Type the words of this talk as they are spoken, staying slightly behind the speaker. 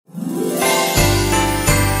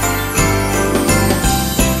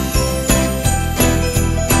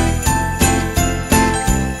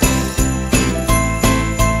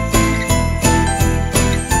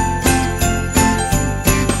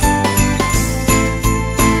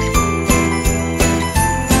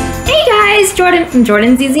it's Jordan from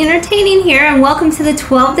Jordan's Easy Entertaining here, and welcome to the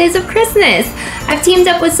 12 Days of Christmas. I've teamed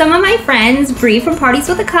up with some of my friends, Bree from Parties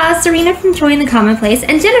with a Cause, Serena from Joy in the Commonplace,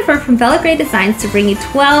 and Jennifer from Bella Gray Designs to bring you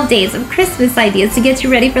 12 days of Christmas ideas to get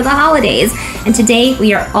you ready for the holidays. And today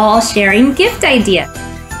we are all sharing gift ideas.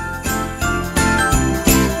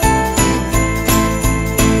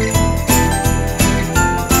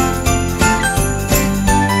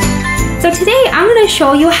 So today I'm going to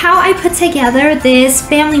show you how I put together this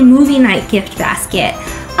family movie night gift basket.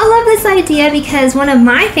 I love this idea because one of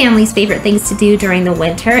my family's favorite things to do during the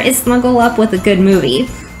winter is snuggle up with a good movie.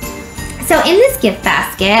 So in this gift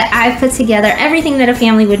basket, I've put together everything that a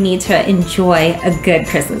family would need to enjoy a good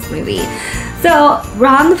Christmas movie. So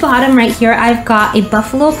on the bottom right here, I've got a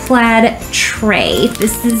buffalo plaid tray.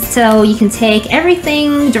 This is so you can take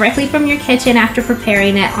everything directly from your kitchen after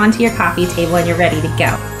preparing it onto your coffee table and you're ready to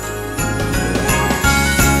go.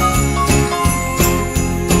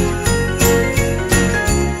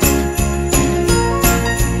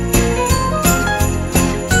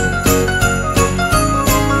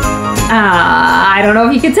 I don't know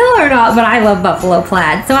if you can tell or not, but I love buffalo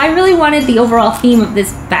plaid. So I really wanted the overall theme of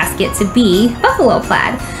this basket to be buffalo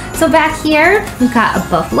plaid. So back here, we've got a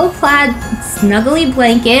buffalo plaid snuggly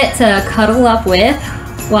blanket to cuddle up with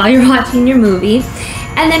while you're watching your movie.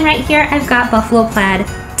 And then right here, I've got buffalo plaid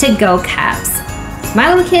to-go cups.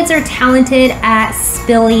 My little kids are talented at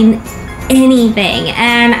spilling anything,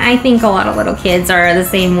 and I think a lot of little kids are the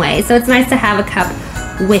same way. So it's nice to have a cup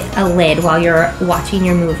with a lid while you're watching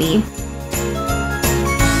your movie.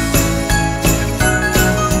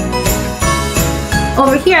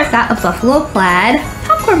 Over here I've got a buffalo plaid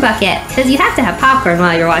popcorn bucket because you have to have popcorn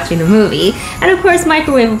while you're watching a movie. And of course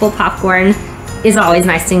microwavable popcorn is always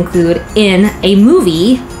nice to include in a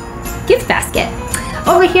movie gift basket.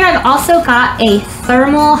 Over here I've also got a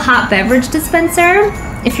thermal hot beverage dispenser.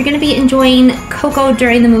 If you're going to be enjoying cocoa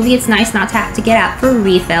during the movie, it's nice not to have to get out for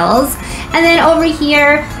refills. And then over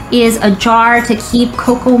here is a jar to keep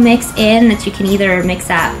cocoa mix in that you can either mix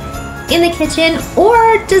up in the kitchen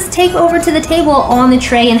or just take over to the table on the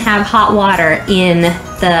tray and have hot water in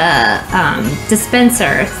the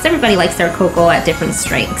dispenser. So everybody likes their cocoa at different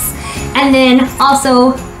strengths. And then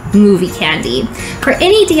also movie candy. For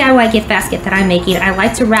any DIY gift basket that I'm making, I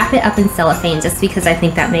like to wrap it up in cellophane just because I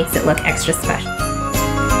think that makes it look extra special.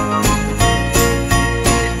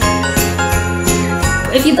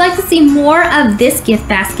 If you'd like to see more of this gift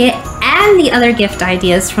basket and the other gift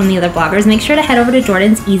ideas from the other bloggers, make sure to head over to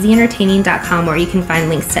jordanseasyentertaining.com where you can find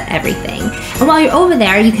links to everything. And while you're over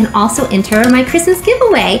there, you can also enter my Christmas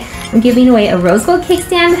giveaway. I'm giving away a rose gold cake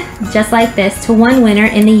stand just like this to one winner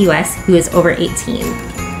in the US who is over 18.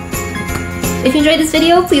 If you enjoyed this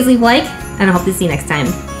video, please leave a like, and I hope to see you next time.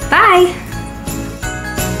 Bye!